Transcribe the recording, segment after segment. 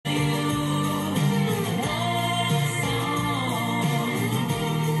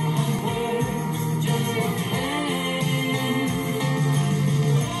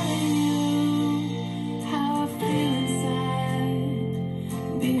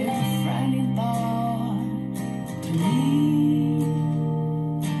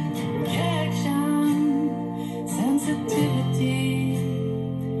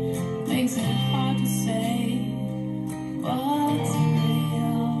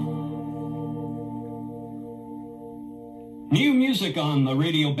New music on the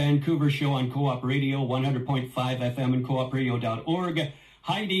Radio Vancouver show on Co-op Radio, 100.5 FM and coopradio.org.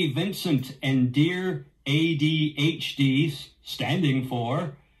 Heidi Vincent and Dear ADHD, standing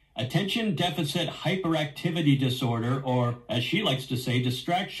for Attention Deficit Hyperactivity Disorder, or as she likes to say,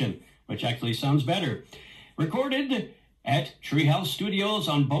 distraction, which actually sounds better. Recorded at Treehouse Studios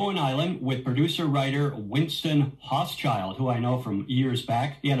on Bowen Island with producer-writer Winston Hochschild, who I know from years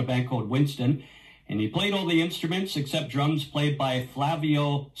back. He had a band called Winston, and he played all the instruments except drums played by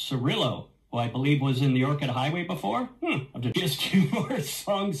Flavio Cirillo, who I believe was in the Orchid Highway before. Just 2 more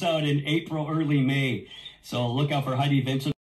songs out in April, early May. So look out for Heidi Vincent.